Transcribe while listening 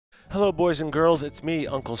Hello, boys and girls. It's me,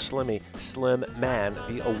 Uncle Slimmy, Slim Man,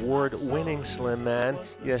 the award-winning Slim Man.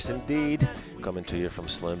 Yes, indeed. Coming to you from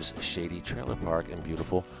Slim's Shady Trailer Park in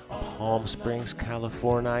beautiful Palm Springs,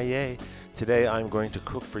 California. Today, I'm going to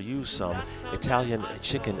cook for you some Italian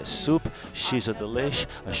chicken soup. She's a delish,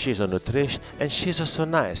 she's a nutrish, and she's a so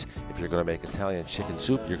nice. If you're going to make Italian chicken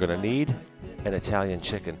soup, you're going to need an Italian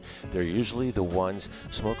chicken. They're usually the ones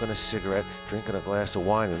smoking a cigarette, drinking a glass of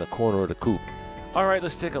wine in the corner of the coop. All right,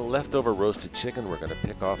 let's take a leftover roasted chicken. We're going to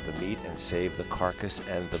pick off the meat and save the carcass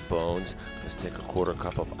and the bones. Let's take a quarter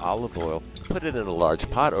cup of olive oil, put it in a large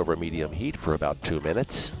pot over medium heat for about 2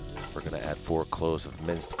 minutes. We're going to add 4 cloves of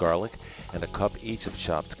minced garlic and a cup each of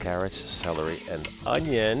chopped carrots, celery, and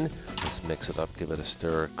onion. Let's mix it up, give it a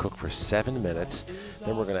stir, cook for 7 minutes.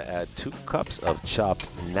 Then we're going to add 2 cups of chopped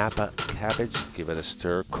Napa cabbage, give it a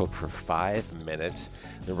stir, cook for 5 minutes.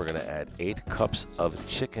 Then we're going to add 8 cups of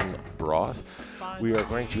chicken broth. We are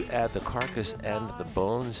going to add the carcass and the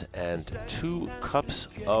bones and 2 cups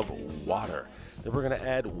of water. Then we're going to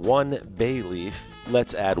add 1 bay leaf.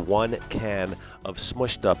 Let's add 1 can of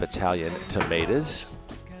smushed up Italian tomatoes.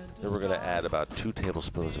 Then we're going to add about 2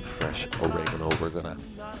 tablespoons of fresh oregano. We're going to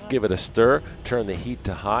give it a stir, turn the heat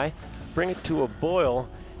to high, bring it to a boil,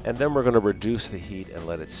 and then we're going to reduce the heat and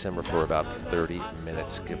let it simmer for about 30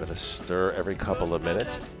 minutes. Give it a stir every couple of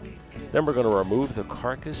minutes. Then we're going to remove the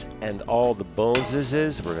carcass and all the bones.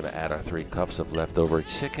 We're going to add our 3 cups of leftover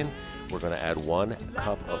chicken. We're going to add 1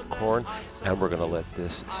 cup of corn, and we're going to let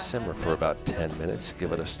this simmer for about 10 minutes.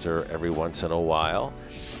 Give it a stir every once in a while.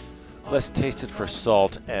 Let's taste it for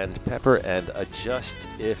salt and pepper and adjust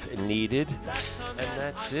if needed. And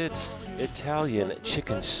that's it. Italian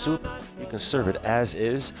chicken soup. You can serve it as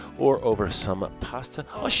is or over some pasta.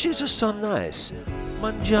 Oh, she's just so nice.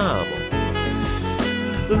 Mangiamo.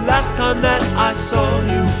 The last time that I saw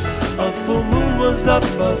you, a full moon was up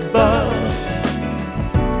above.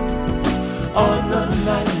 On a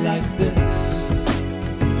night like this,